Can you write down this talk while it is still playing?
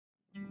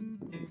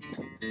Yep.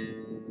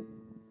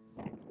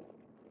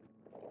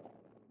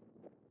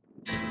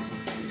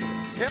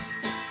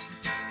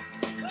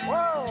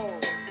 Whoa!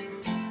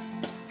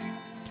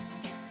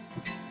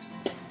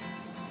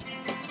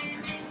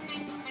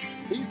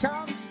 Here he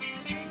comes.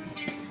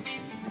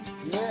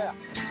 Yeah.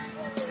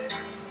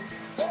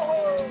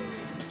 Whoa!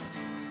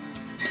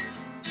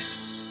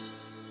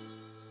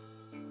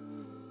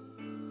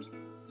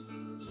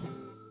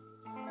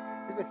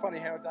 Isn't it funny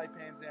how a day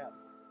pans out?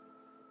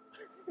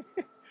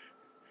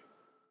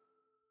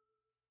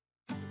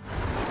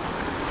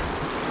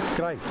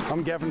 G'day,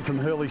 I'm Gavin from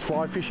Hurley's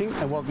Fly Fishing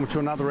and welcome to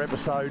another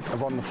episode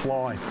of On the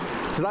Fly.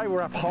 Today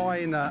we're up high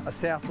in a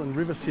Southland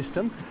river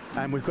system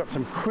and we've got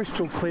some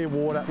crystal clear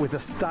water with a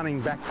stunning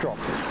backdrop.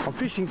 I'm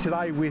fishing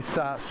today with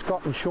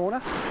Scott and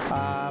Shawna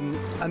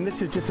and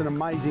this is just an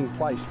amazing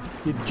place.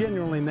 You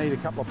genuinely need a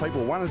couple of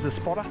people. One is a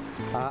spotter,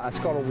 and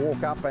Scott will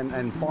walk up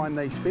and find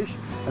these fish,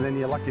 and then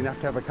you're lucky enough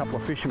to have a couple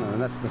of fishermen,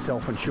 and that's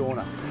myself and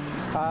Shawna.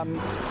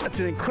 It's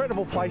an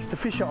incredible place. The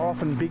fish are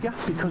often bigger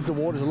because the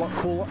water's a lot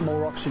cooler,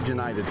 more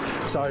oxygenated.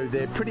 So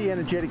they're pretty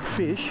energetic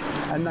fish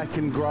and they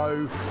can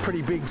grow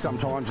pretty big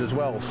sometimes as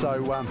well.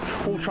 So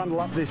we'll trundle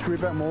up this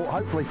river and we'll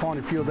hopefully find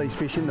a few of these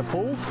fish in the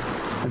pools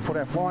and put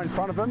our fly in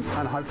front of them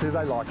and hopefully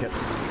they like it.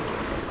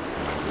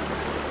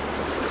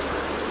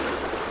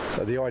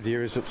 So the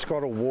idea is that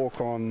Scott will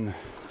walk on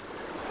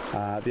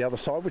the other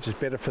side, which is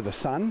better for the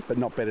sun but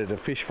not better to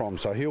fish from.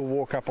 So he'll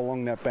walk up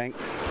along that bank,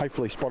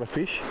 hopefully spot a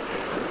fish,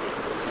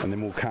 and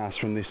then we'll cast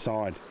from this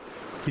side.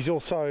 He's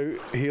also,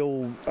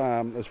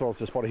 as well as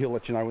the spotter, he'll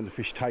let you know when the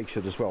fish takes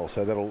it as well.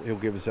 So he'll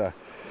give us a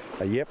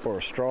yep or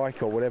a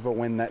strike or whatever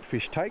when that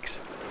fish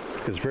takes,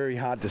 because it's very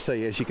hard to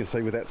see, as you can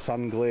see with that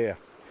sun glare.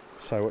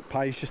 So it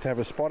pays just to have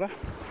a spotter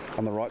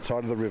on the right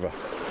side of the river.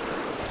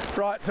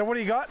 Right, so what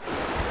do you got? 2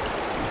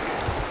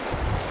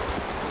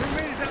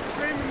 meters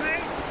upstream of me,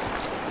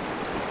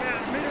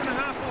 about 1.5 meters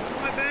off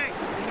my bank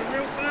in the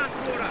real fast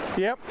water.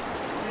 Yep.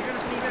 You're going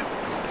to see that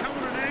come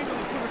on an angle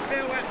and put a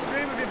fair wet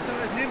stream of him so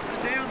those nymphs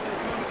are down by the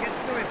time it gets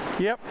to him.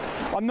 Yep.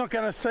 I'm not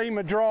going to seam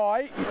a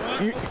dry.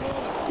 Right,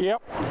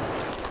 yep.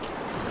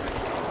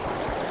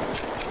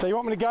 So you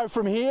want me to go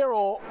from here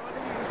or? I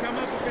think you can come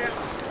up about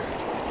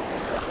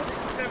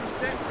 7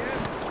 steps,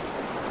 yeah.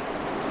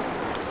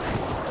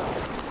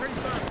 Pretty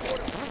fast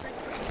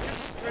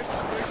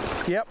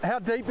water. Yep. How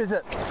deep is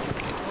it?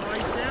 Oh,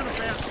 he's down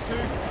about 2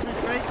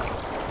 feet.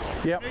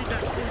 Yep. Need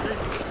that 2 feet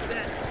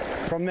step.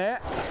 From there?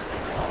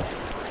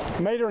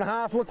 1.5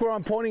 meters, look where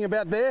I'm pointing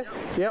about there?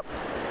 Yep.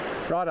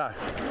 Righto.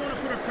 If you want to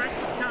put a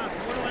practice cast a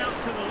little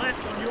out to the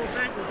left on your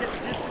bank, we'll get the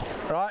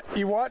distance. Right,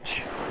 you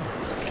watch.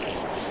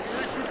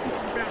 That distance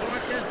is about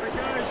right there, so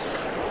go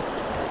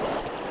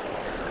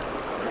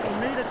 1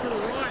 metre to the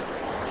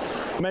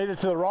right. Metre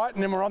to the right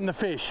and then we're on the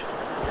fish.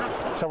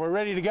 Yep. So we're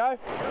ready to go?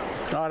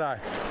 Yep. Righto.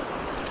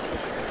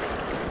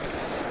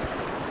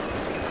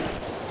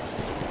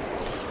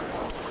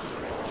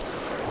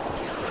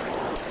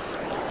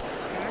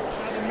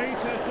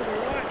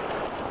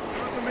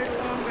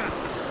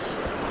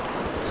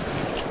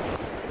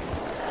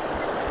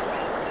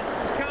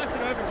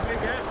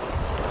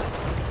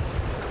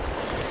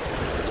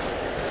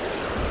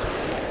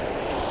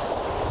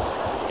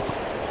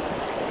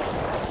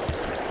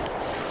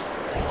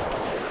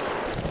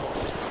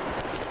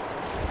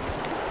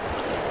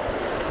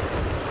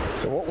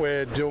 So what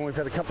we're doing, we've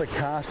had a couple of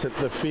casts at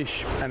the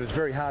fish and it's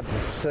very hard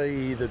to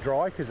see the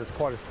dry because it's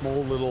quite a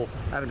small little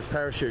Adam's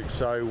parachute.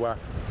 So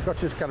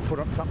Scott's just going to put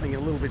on something a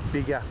little bit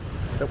bigger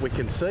that we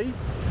can see.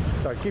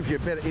 So it gives you a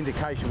better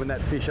indication when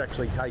that fish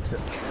actually takes it.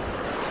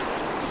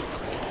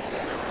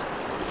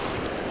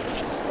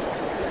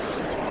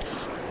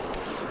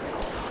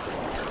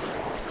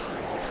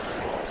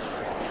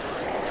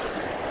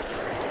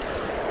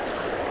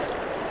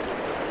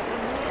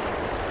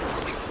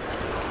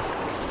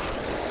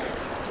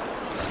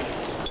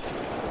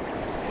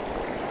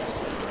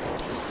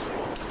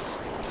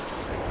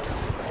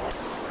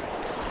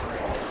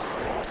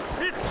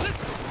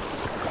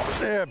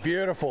 Yeah,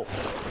 beautiful.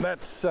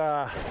 That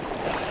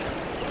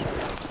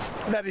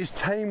is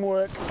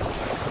teamwork.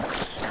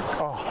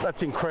 Oh,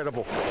 that's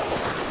incredible.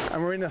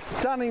 And we're in a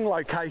stunning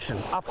location,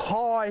 up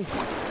high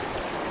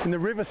in the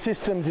river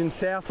systems in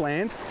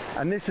Southland,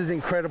 and this is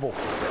incredible.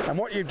 And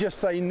what you've just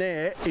seen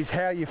there is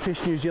how you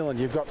fish New Zealand.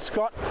 You've got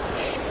Scott,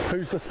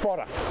 who's the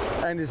spotter,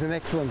 and is an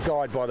excellent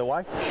guide, by the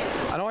way.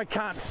 And I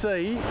can't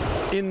see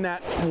in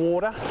that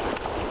water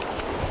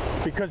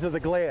because of the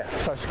glare.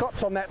 So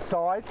Scott's on that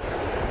side.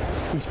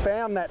 He's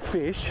found that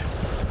fish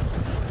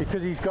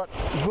because he's got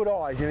good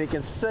eyes and he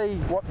can see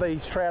what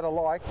these trout are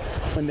like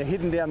when they're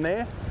hidden down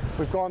there.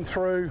 We've gone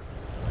through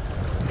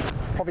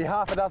probably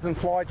half a dozen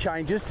fly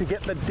changes to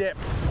get the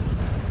depth,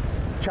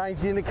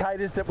 change the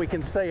indicators that we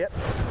can see it.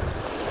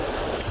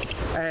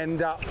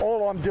 And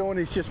all I'm doing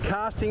is just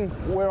casting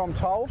where I'm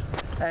told,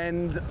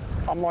 and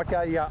I'm like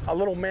a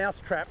little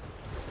mouse trap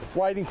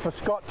waiting for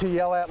Scott to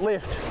yell out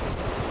lift,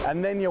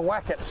 and then you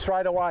whack it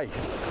straight away.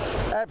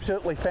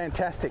 Absolutely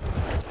fantastic.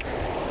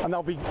 and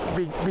they'll be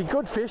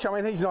good fish. I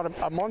mean, he's not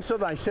a monster.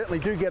 They certainly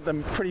do get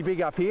them pretty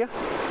big up here.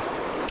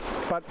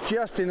 But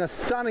just in a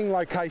stunning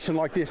location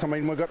like this, I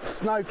mean, we've got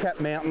snow-capped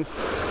mountains,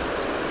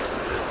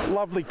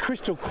 lovely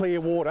crystal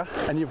clear water,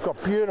 and you've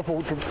got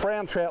beautiful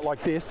brown trout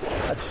like this.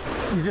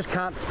 You just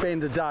can't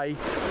spend a day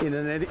in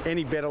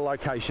any better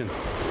location.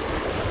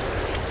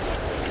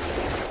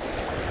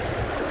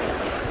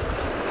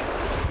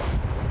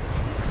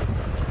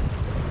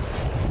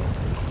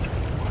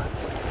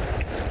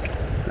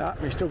 No,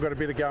 we still got a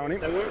bit of go on him.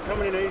 They weren't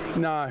coming in easy.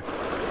 No. So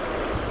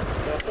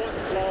I thought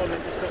the slow and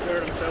then just got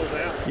wearing themselves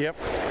out. Yep.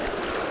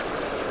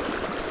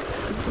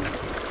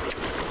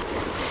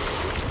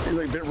 A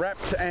little bit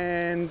wrapped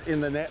and in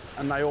the net,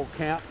 and they all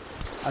count.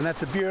 And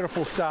that's a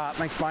beautiful start.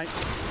 Thanks, mate.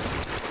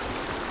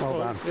 Well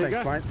done.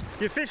 Thanks, mate.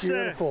 Your fish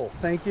beautiful.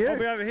 there. Thank you. I'll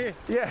be over here.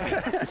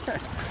 Yeah.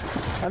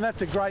 And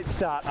that's a great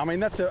start. I mean,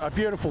 that's a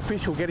beautiful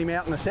fish. We'll get him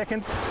out in a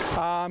second.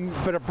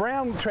 But a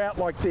brown trout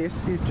like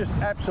this is just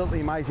absolutely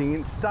amazing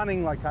in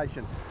stunning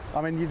location.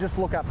 I mean, you just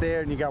look up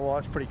there and you go, well,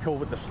 that's pretty cool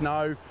with the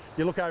snow.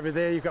 You look over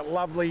there, you've got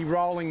lovely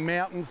rolling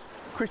mountains,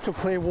 crystal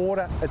clear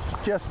water. It's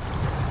just,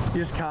 you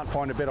just can't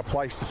find a better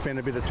place to spend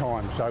a bit of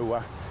time.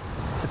 So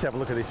let's have a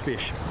look at this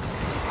fish.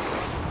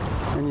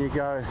 And you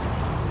go,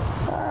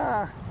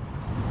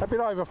 a bit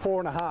over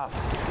 4.5,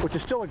 which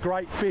is still a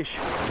great fish.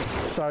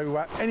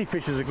 So any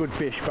fish is a good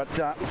fish, but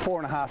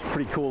 4.5 is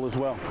pretty cool as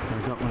well.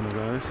 I've got one of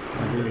those.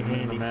 I did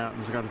it in the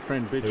mountains. I've got a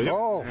friend bitch.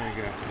 Oh, There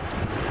you go.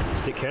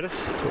 Stick caddis,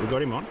 that's what we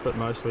got him on, but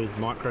mostly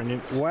micro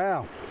nymphs.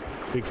 wow.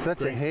 Big So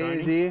that's a green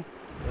hare's stony. ear.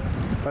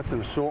 That's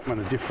an assortment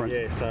of different.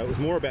 Yeah, so it was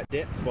more about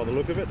depth by the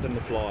look of it than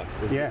the fly.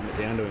 Just Yeah. getting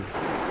it down to him.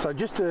 So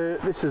just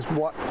this is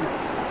what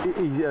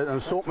an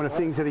assortment of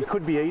things that he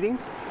could be eating,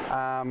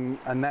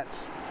 and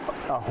that's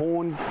a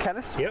horn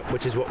caddis. Yep,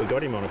 which is what we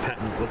got him on, a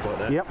pattern that looked like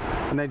that. Yep.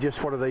 And then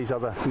just what are these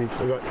other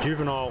nymphs? We've got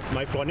juvenile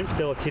mayfly nymphs,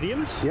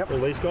 deletidiums. Yep. All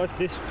these guys.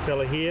 This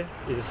fella here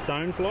is a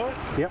stonefly.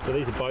 Yep. So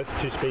these are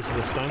both two species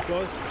of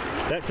stoneflies.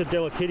 That's a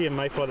deletidium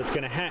mayfly that's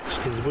going to hatch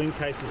because his wing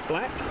case is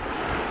black.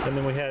 And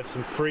then we have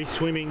some free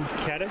swimming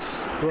caddis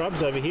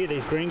grubs over here.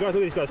 These green guys.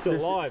 Look at these guys still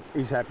alive.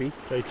 He's happy.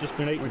 So he's just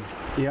been eaten.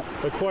 Yep.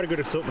 So quite a good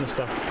assortment of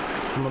stuff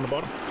from on the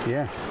bottom.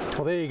 Yeah.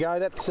 Well, there you go.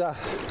 That's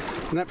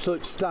an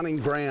absolute stunning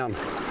brown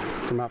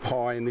from up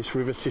high in this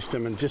river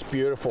system, and just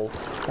beautiful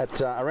at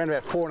around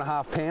about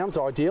 4.5 pounds,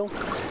 ideal.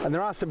 And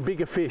there are some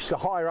bigger fish. The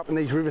higher up in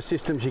these river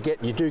systems you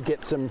do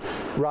get some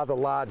rather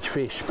large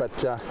fish,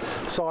 but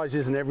size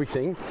isn't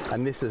everything,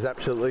 and this is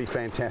absolutely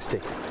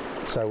fantastic.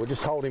 So we'll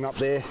just hold him up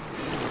there.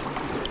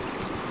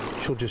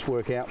 She'll just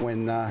work out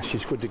when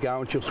she's good to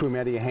go, and she'll swim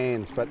out of your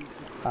hands. But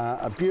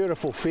a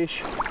beautiful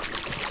fish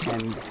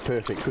and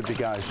perfect, good to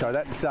go. So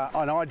that's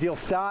an ideal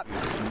start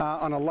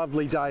on a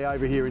lovely day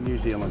over here in New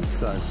Zealand.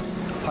 So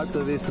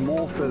hopefully there's some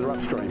more further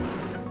upstream.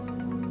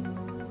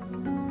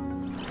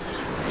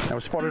 Now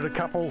we've spotted a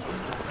couple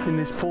in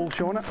this pool,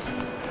 Shawna,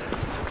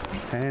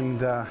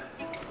 and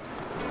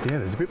yeah,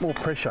 there's a bit more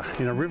pressure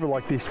in a river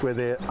like this where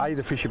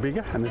the fish are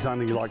bigger and there's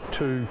only like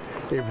 2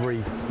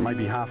 every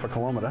maybe half a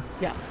kilometre.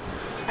 Yeah.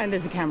 And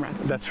there's a camera.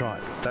 That's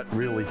right. That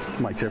really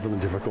makes everything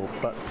difficult.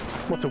 But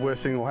what's the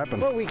worst thing that will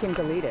happen? Well, we can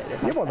delete it.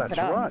 If I Yeah, well, stuff that's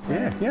it up.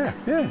 right.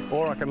 Yeah.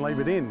 Or I can leave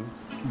it in,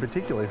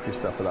 particularly if you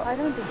stuff it up. I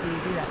don't think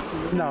you do that to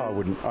you. No,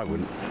 I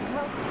wouldn't.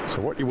 So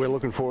what we're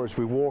looking for as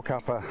we walk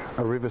up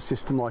a river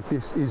system like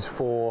this is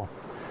for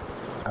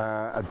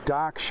a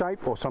dark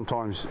shape, or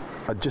sometimes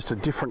just a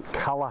different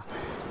colour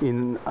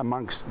in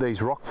amongst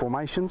these rock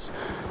formations.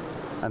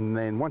 And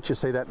then once you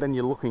see that, then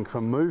you're looking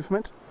for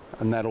movement.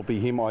 And that'll be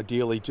him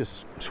ideally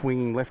just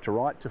swinging left to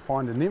right to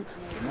find a nymph,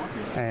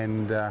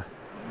 and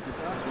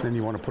then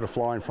you want to put a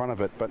fly in front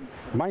of it. But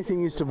the main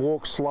thing is to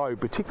walk slow,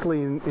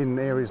 particularly in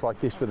areas like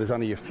this where there's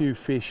only a few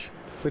fish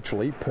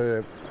literally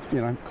per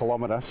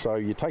kilometre. So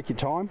you take your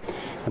time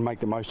and make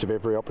the most of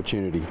every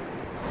opportunity.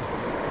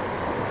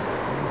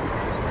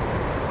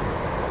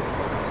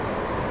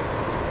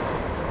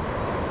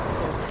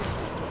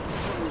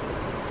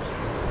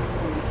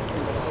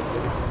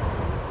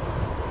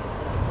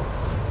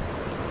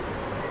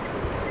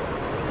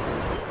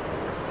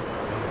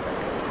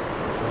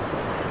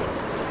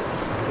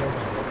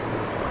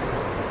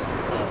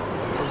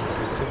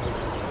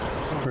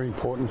 Very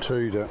important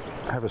too to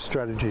have a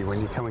strategy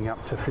when you're coming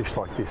up to fish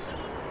like this.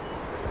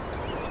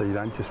 So you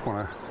don't just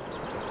want to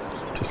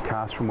just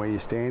cast from where you're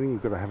standing.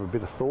 You've got to have a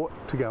bit of thought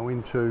to go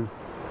into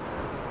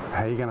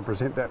how you're going to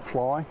present that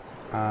fly,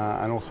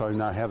 and also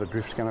know how the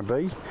drift's going to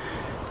be.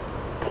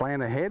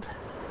 Plan ahead,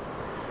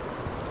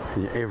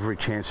 and you have every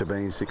chance of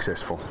being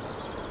successful.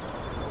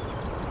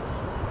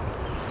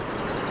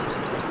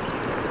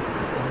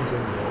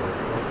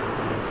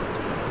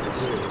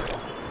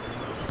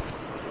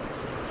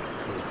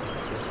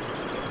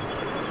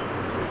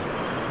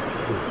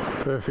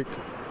 Perfect.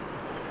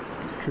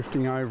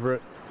 Drifting over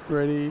it.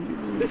 Ready?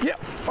 Yep.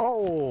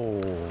 Oh.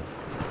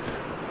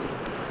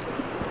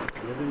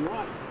 Everything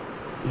right.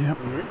 Yep.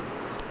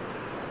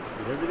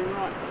 Did everything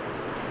right.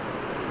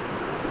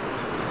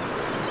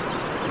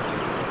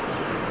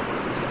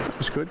 That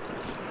was good.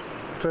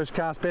 First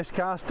cast, best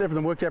cast,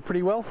 everything worked out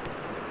pretty well,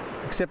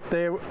 except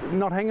they're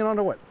not hanging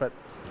onto it, but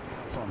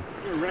it's on.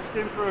 You rest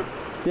him for a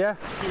Yeah,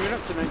 few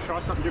minutes and then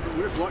try something different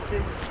with, watch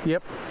him.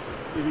 yep,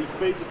 If he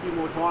feeds a few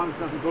more times,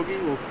 doesn't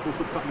boogie, we'll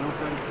put something else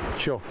in.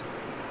 sure.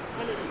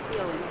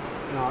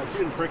 No, she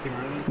didn't prick him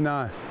or anything.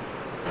 No.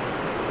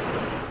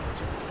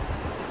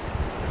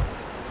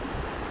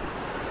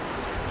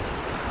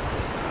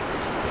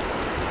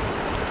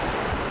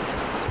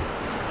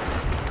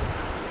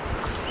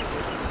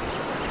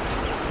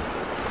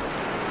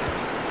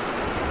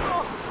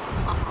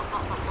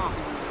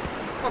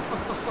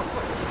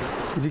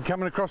 Is he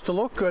coming across to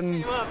look?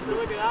 And Look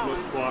at that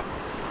one.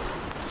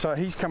 so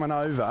he's coming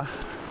over,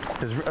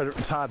 because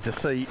it's hard to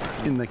see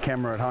in the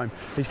camera at home.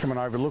 He's coming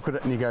over, look at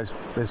it, and he goes,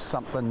 there's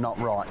something not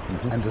right,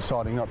 and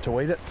deciding not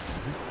to eat it.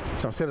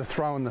 So instead of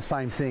throwing the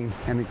same thing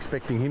and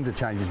expecting him to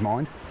change his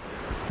mind,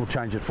 we'll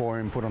change it for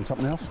him and put on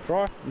something else.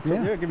 Try.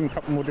 Yeah. Give him a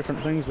couple more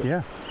different things that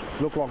Yeah.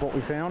 look like what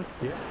we found.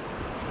 Yeah.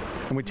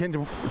 And we tend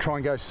to try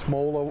and go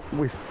smaller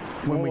with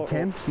when we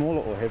can.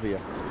 Smaller or heavier.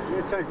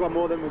 Yeah, change one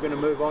more, then we're going to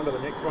move on to the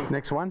next one.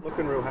 Next one.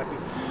 Looking real happy.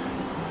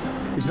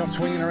 He's not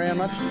swinging around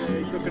much. Yeah,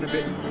 he's looking a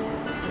bit.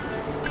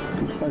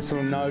 They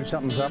sort of know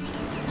something's up.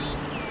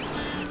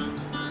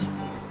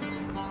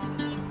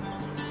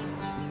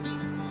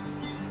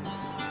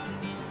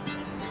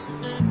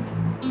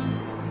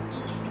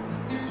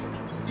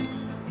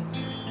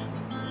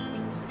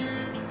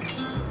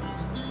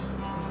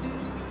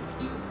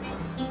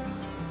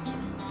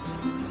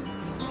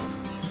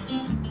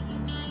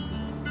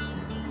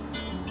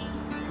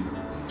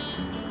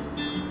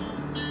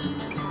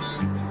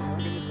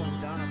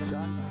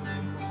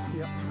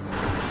 Yep.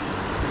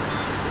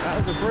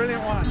 That was a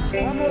brilliant one.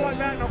 One more like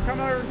that and I'll come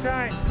over and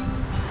change.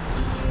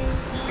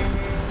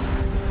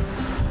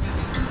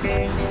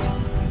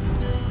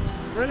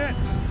 Brilliant.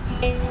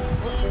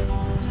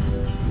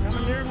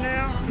 Coming near him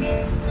now.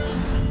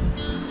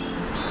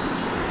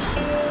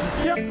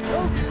 Yep.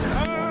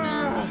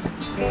 Ah!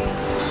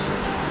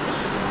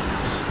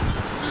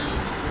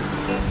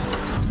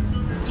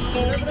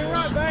 Everything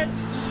right, babe?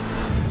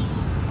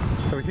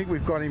 So we think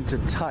we've got him to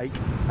take,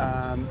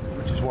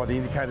 which is why the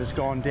indicator's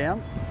gone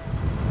down,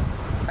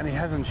 and he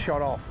hasn't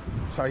shot off.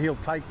 So he'll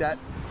take that,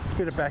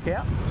 spit it back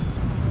out,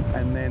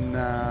 and then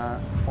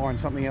find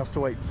something else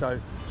to eat. So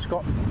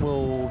Scott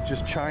will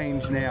just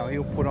change now.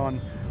 He'll put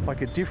on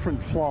like a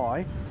different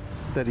fly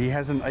that he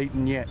hasn't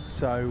eaten yet.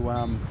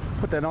 So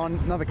put that on,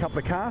 another couple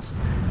of casts,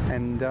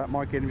 and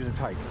might get him to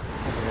take.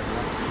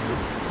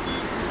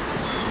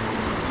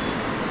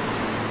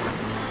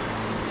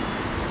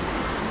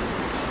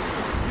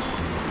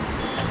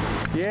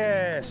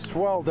 Yes,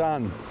 well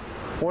done.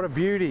 What a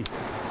beauty.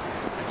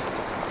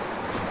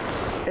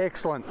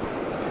 Excellent.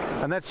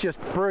 And that's just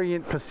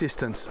brilliant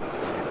persistence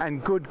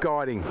and good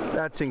guiding.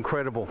 That's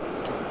incredible.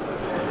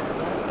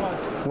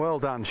 Well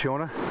done,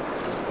 Shawna.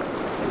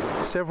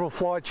 Several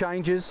fly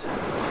changes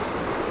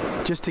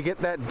just to get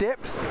that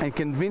depth and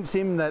convince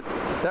him that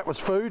that was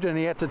food and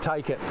he had to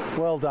take it.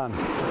 Well done.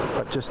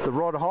 But just the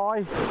rod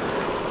high.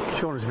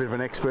 Shawna's a bit of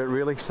an expert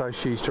really, so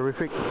she's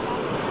terrific.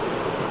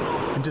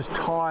 And just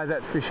tire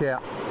that fish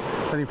out.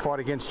 Let him fight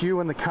against you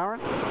and the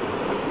current.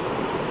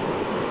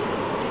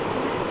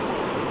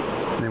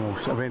 And then we'll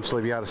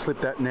eventually be able to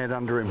slip that net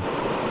under him.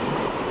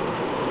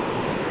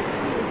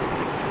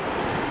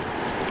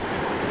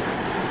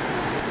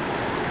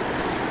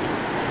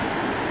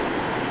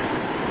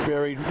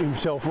 Buried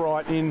himself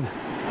right in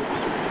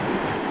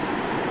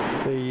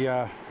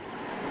the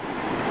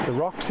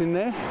rocks in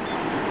there.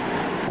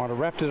 Might have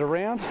wrapped it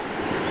around.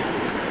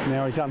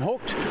 Now he's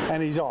unhooked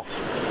and he's off.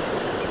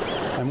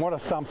 And what a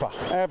thumper,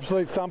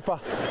 absolute thumper.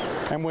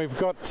 And we've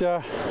got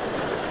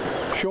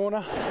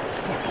Shawna,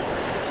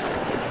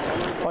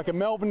 like a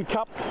Melbourne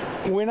Cup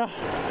winner,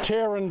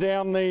 tearing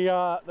down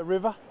the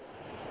river,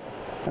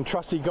 and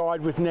trusty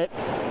guide with net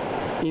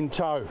in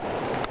tow.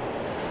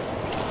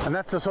 And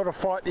that's the sort of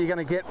fight that you're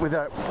going to get with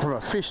from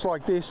a fish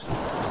like this.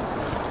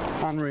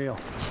 Unreal.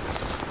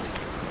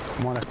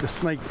 Might have to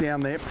sneak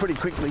down there pretty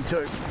quickly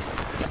too.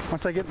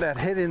 Once they get that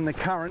head in the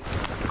current,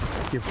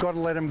 you've got to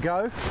let them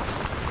go.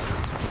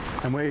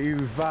 And where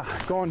you've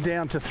gone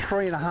down to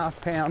 3.5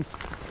 pound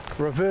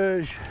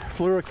reverse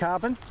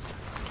fluorocarbon,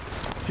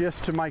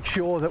 just to make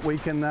sure that we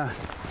can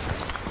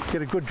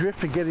get a good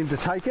drift and get him to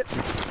take it.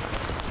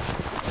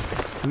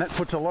 And that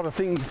puts a lot of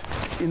things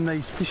in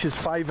these fish's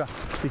favour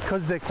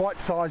because they're quite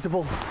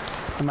sizable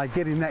and they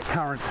get in that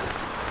current.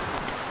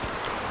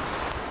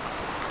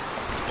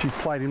 She's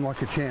played him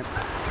like a champ.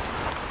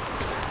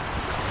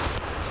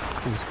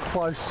 As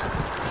close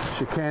as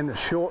you can to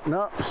short.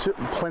 No,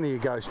 plenty to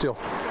go still.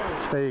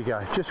 There you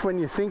go. Just when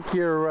you think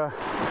you're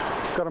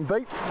got them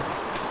beat,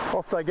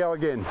 off they go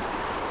again.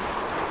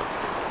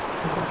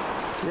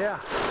 Yeah.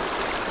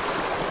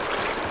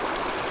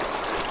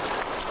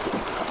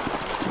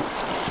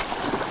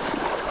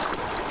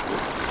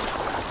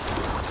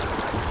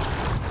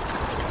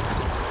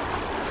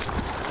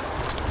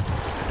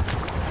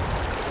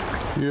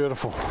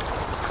 Beautiful.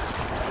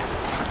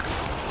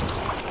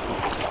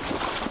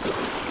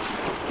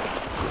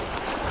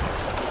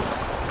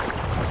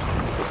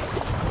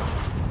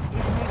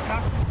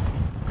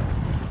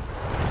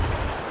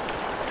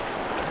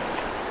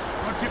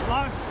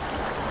 Low.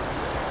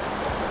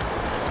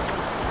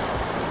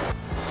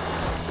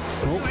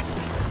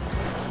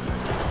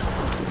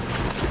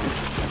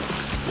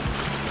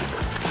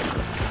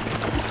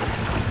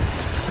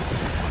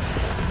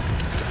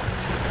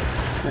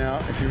 Now,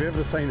 if you've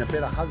ever seen a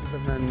better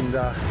husband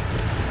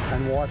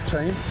and wife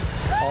team,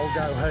 I'll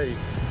go he.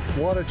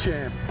 What a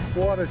champ,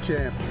 what a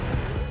champ.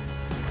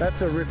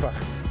 That's a ripper,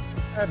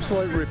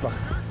 absolute ripper.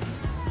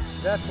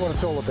 That's what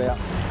it's all about.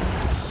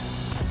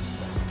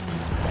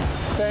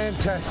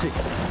 Fantastic.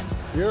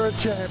 You're a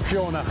champ,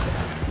 Shawna.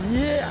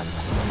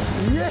 Yes,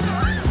 yes. I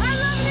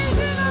love you,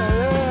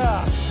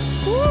 Yeah.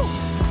 Woo.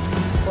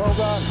 Well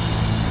done.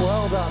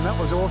 Well done. That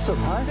was awesome,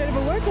 hey? Bit of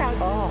a workout.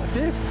 Oh, it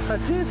did.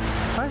 It did.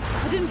 Hey?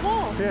 I didn't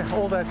fall. Yeah,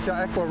 all that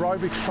aqua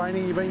aerobics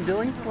training you've been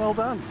doing. Well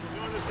done.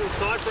 You want to do a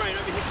side brain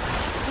over here?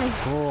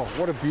 Oh,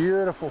 what a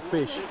beautiful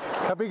fish.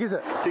 How big is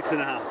it?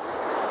 6.5.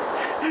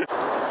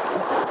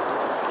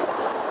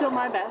 Still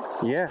my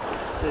best. Yeah.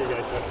 There you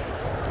go.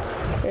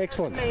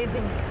 Excellent.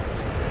 Amazing.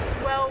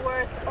 Well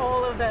worth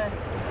all of the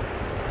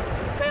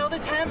failed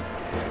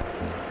attempts,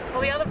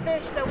 all the other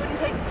fish that wouldn't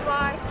take the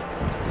fly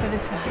for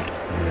this guy.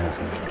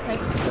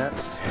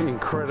 That's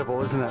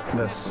incredible, isn't it?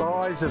 The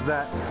size of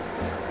that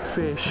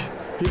fish.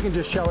 If you can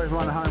just show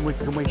everyone at home,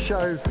 can we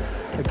show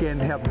again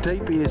how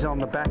deep he is on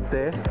the back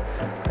there?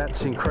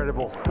 That's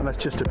incredible, and that's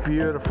just a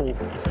beautiful,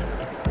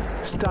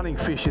 stunning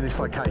fish in this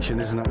location,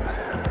 isn't it?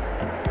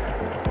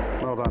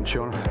 Well done,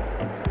 Shawna.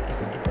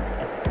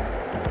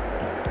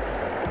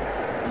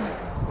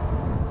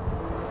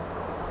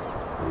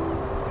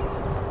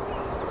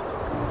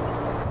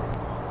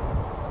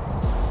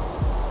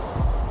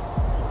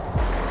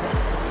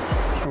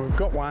 We've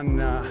got one,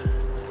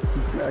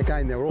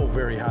 again, they're all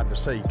very hard to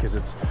see because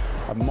it's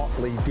a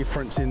motley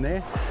difference in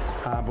there,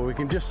 but we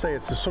can just see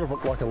it's a sort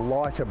of like a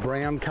lighter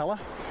brown colour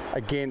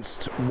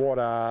against what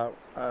are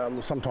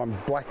sometimes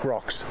black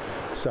rocks.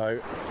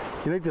 So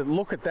you need to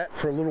look at that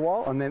for a little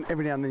while, and then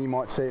every now and then you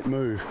might see it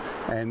move,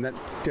 and that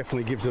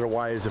definitely gives it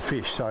away as a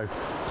fish. So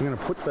I'm going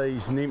to put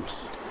these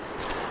nymphs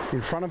in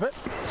front of it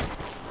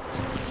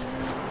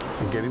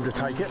and get him to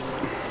take it.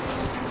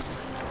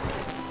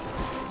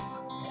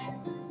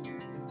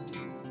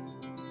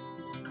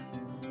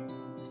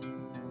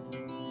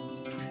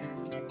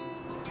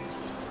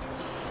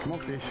 Come on,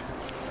 fish.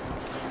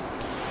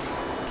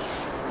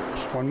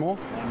 One more?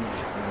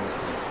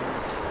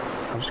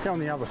 I'll just go on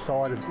the other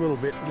side a little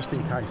bit, just in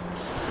case.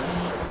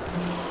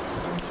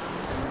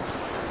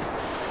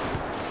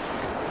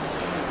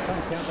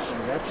 Can't count that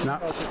one, Gav. No.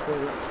 I'll just go to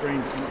that green,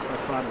 not so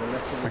far to the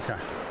left of it. Okay.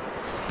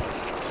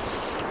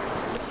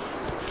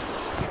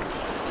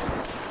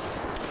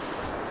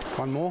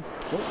 One more.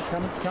 Oh,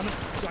 coming. Got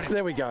him.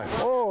 There we go.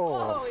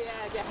 Oh, Oh yeah,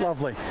 yeah.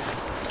 lovely.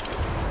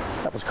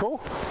 That was cool.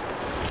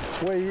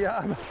 We,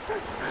 Have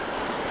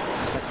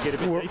to get a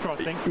bit deeper, I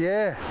think.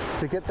 yeah,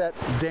 to get that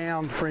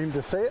down for him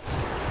to see it.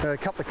 A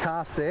couple of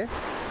casts there.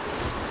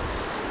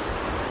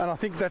 And I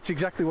think that's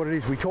exactly what it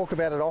is. We talk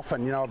about it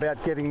often, you know,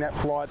 about getting that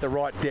fly at the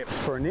right depth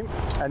for a nymph.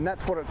 And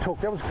that's what it took.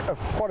 There was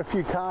quite a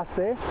few casts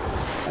there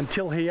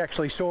until he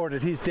actually saw it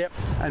at his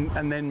depth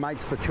and then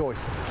makes the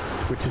choice,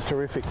 which is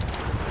terrific.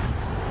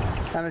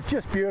 And it's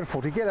just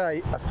beautiful to get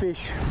a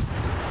fish,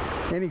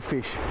 any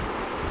fish,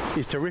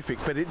 is terrific,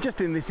 but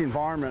just in this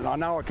environment, I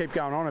know I keep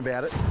going on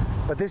about it,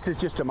 but this is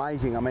just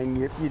amazing. I mean,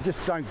 you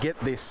just don't get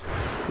this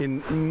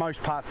in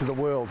most parts of the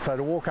world. So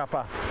to walk up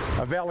a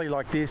valley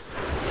like this,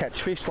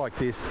 catch fish like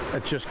this,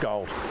 it's just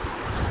gold.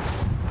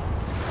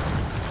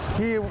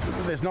 Here,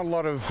 there's not a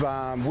lot of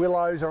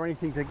willows or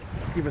anything to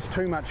give us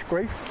too much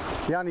grief.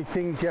 The only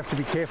things you have to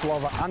be careful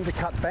of are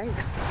undercut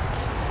banks.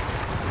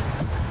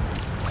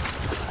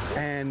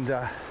 And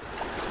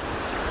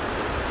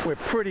we're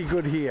pretty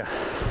good here.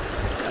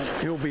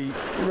 He'll be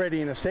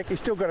ready in a sec. He's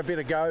still got a bit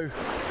of go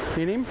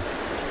in him,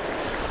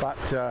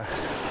 but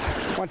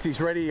once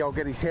he's ready, I'll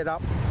get his head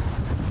up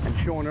and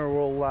Shawna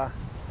will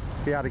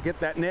be able to get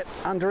that net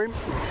under him.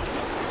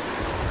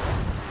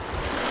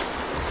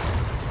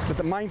 But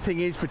the main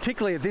thing is,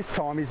 particularly at this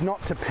time, is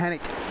not to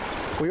panic.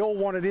 We all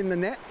want it in the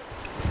net,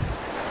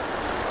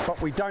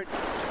 but we don't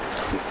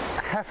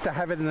have to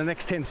have it in the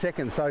next 10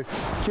 seconds. So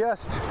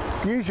just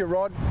use your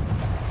rod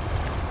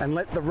and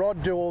let the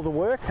rod do all the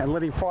work and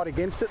let him fight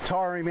against it,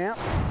 tire him out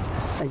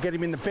and get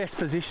him in the best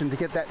position to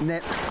get that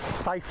net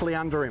safely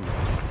under him.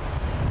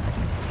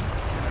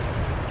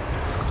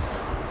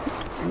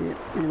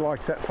 He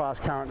likes that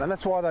fast current, and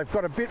that's why they've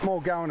got a bit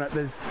more go in it.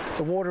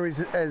 The water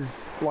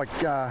is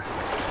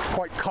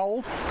quite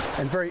cold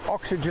and very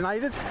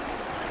oxygenated,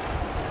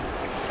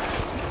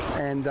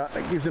 and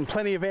it gives them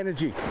plenty of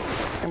energy.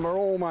 And we're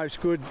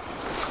almost good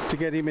to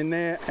get him in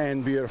there,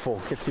 and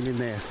beautiful, gets him in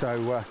there.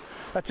 So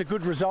that's a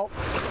good result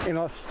in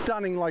a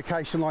stunning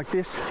location like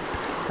this,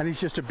 and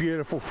he's just a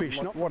beautiful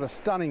fish. What a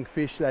stunning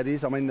fish that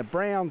is. I mean, the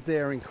browns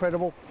there are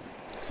incredible,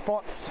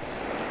 spots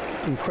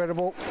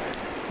incredible.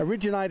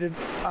 Originated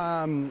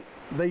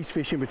these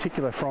fish in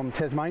particular from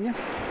Tasmania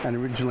and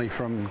originally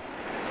from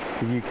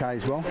the UK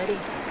as well. Ready.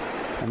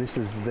 And this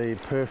is the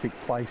perfect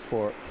place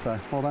for it. So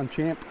well done,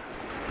 champ.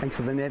 Thanks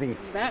for the netting. You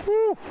bet.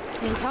 Woo.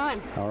 Anytime.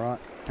 All right,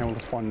 and we'll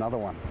just find another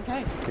one.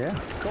 Okay. Yeah,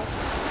 cool.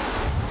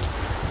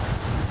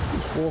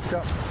 Just walked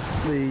up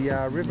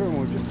the river and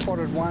we've just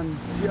spotted one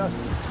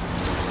just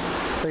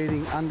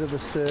feeding under the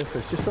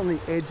surface, just on the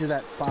edge of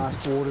that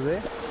fast water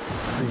there.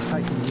 And he's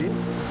taking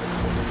nibs.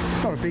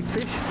 Not a big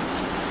fish,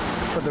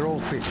 but they're all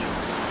fish.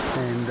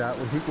 And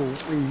we think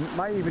we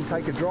may even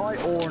take a dry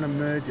or an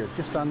emerger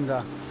just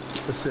under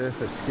the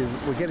surface.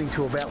 We're getting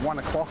to about 1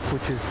 o'clock,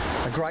 which is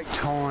a great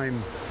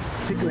time,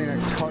 particularly in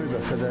October,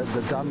 for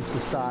the duns to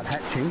start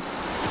hatching,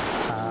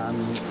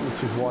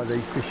 which is why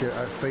these fish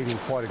are feeding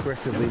quite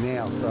aggressively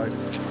now. So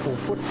we'll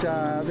put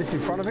this in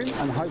front of him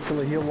and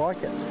hopefully he'll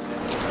like it.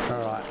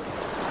 All right,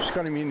 just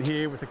got him in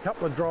here with a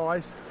couple of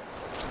dries.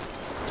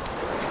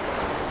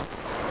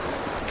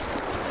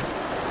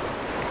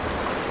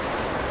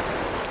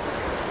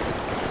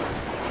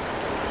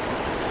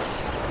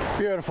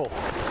 Beautiful,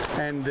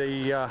 and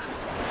he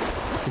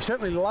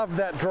certainly loved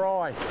that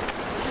dry.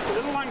 The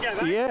little one goes,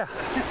 eh? Yeah,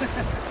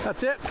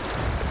 that's it.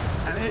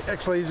 And it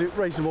actually is a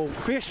reasonable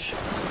fish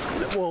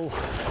that will,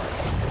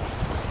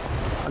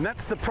 and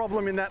that's the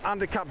problem in that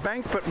undercut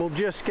bank, but we'll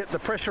just get the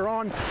pressure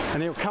on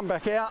and he'll come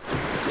back out.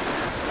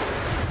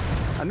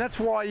 And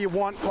that's why you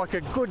want like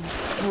a good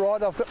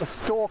rod. I've got the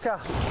Stalker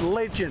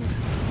Legend,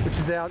 which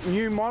is our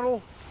new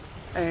model,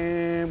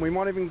 and we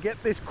might even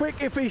get this quick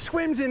if he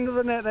swims into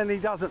the net, and he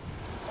doesn't.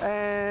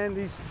 And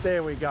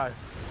there we go.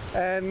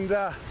 And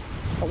a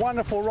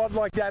wonderful rod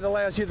like that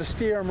allows you to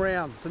steer them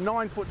around. It's a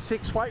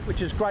 9'6" weight,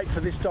 which is great for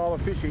this style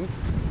of fishing,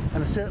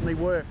 and it certainly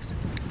works.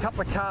 A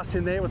couple of casts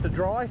in there with the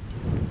dry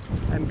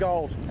and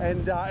gold.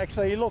 And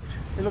actually he looked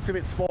a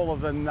bit smaller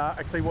than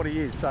actually what he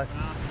is. So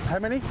how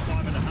many?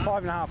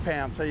 5.5. 5.5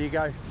 pounds. So you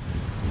go.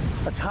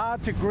 It's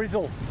hard to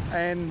grizzle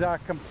and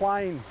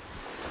complain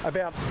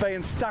about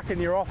being stuck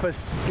in your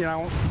office, you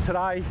know,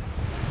 today,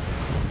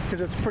 because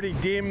it's pretty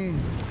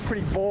dim,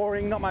 pretty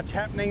boring, not much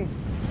happening.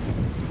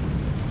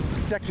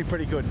 It's actually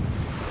pretty good.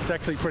 It's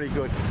actually pretty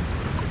good.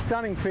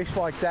 Stunning fish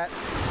like that.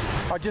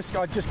 I just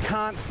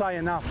can't say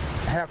enough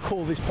how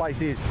cool this place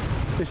is.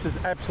 This is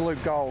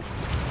absolute gold.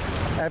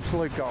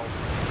 Absolute gold.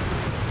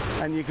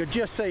 And you could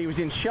just see he was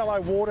in shallow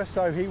water,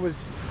 so he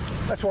was,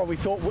 that's why we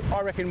thought,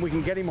 I reckon we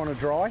can get him on a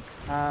dry.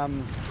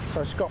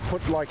 So Scott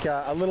put like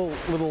a little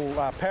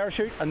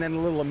parachute and then a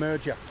little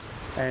emerger.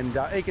 And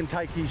he can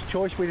take his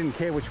choice. We didn't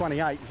care which one he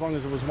ate as long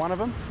as it was one of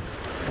them.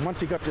 And once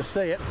he got to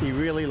see it, he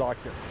really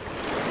liked it.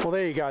 Well,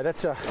 there you go.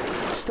 That's a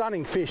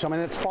stunning fish. I mean,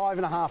 it's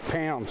 5.5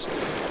 pounds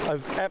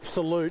of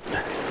absolute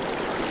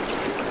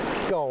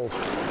gold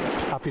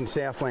up in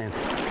Southland.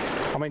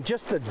 I mean,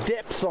 just the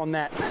depth on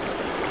that.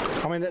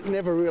 I mean, it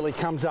never really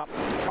comes up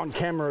on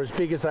camera as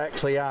big as they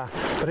actually are.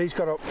 But he's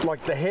got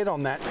like the head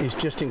on that is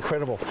just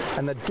incredible.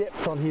 And the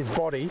depth on his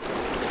body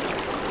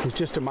is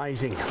just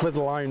amazing, let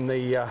alone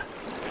the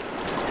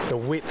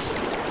width.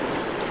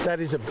 That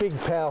is a big,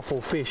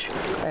 powerful fish,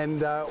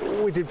 and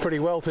we did pretty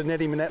well to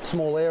net him in that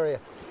small area.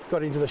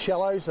 Got into the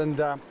shallows, and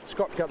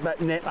Scott got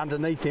that net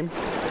underneath him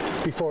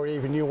before he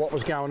even knew what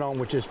was going on,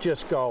 which is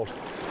just gold.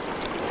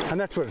 And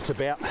that's what it's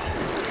about.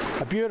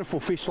 A beautiful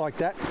fish like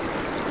that,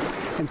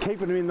 and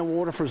keeping them in the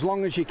water for as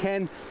long as you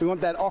can. We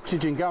want that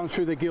oxygen going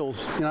through the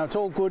gills. You know, it's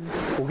all good.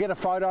 We'll get a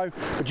photo,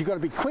 but you've got to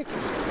be quick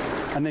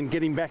and then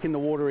get him back in the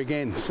water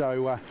again.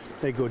 So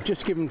they're good.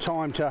 Just give them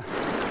time to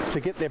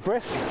get their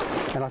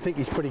breath, and I think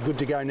he's pretty good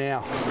to go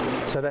now.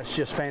 So that's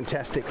just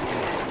fantastic.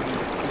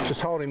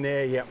 Just hold him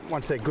there. Yeah,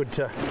 once they're good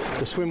to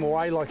swim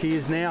away like he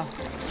is now,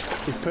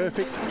 is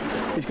perfect.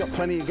 He's got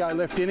plenty of go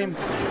left in him,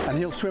 and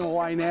he'll swim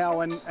away now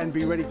and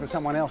be ready for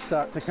someone else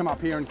to come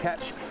up here and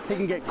catch. He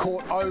can get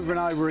caught over and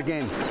over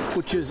again,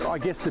 which is, I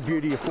guess, the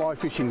beauty of fly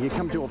fishing. You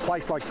come to a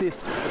place like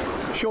this,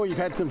 sure, you've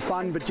had some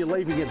fun, but you're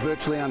leaving it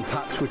virtually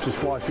untouched, which is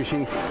fly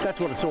fishing. That's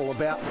what it's all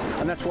about,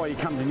 and that's why you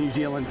come to New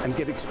Zealand and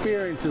get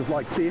experiences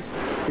like this.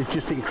 Is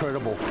just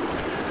incredible.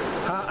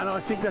 And I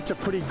think that's a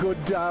pretty good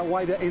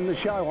way to end the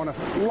show, on a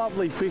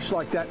lovely fish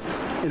like that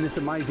in this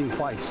amazing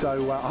place.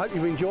 So I hope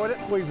you've enjoyed it.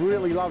 We've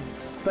really loved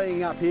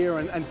being up here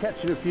and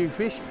catching a few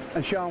fish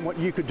and showing what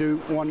you could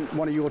do on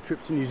one of your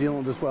trips to New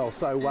Zealand as well.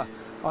 So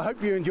I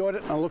hope you enjoyed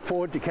it, and I look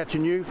forward to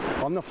catching you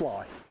on the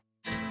fly.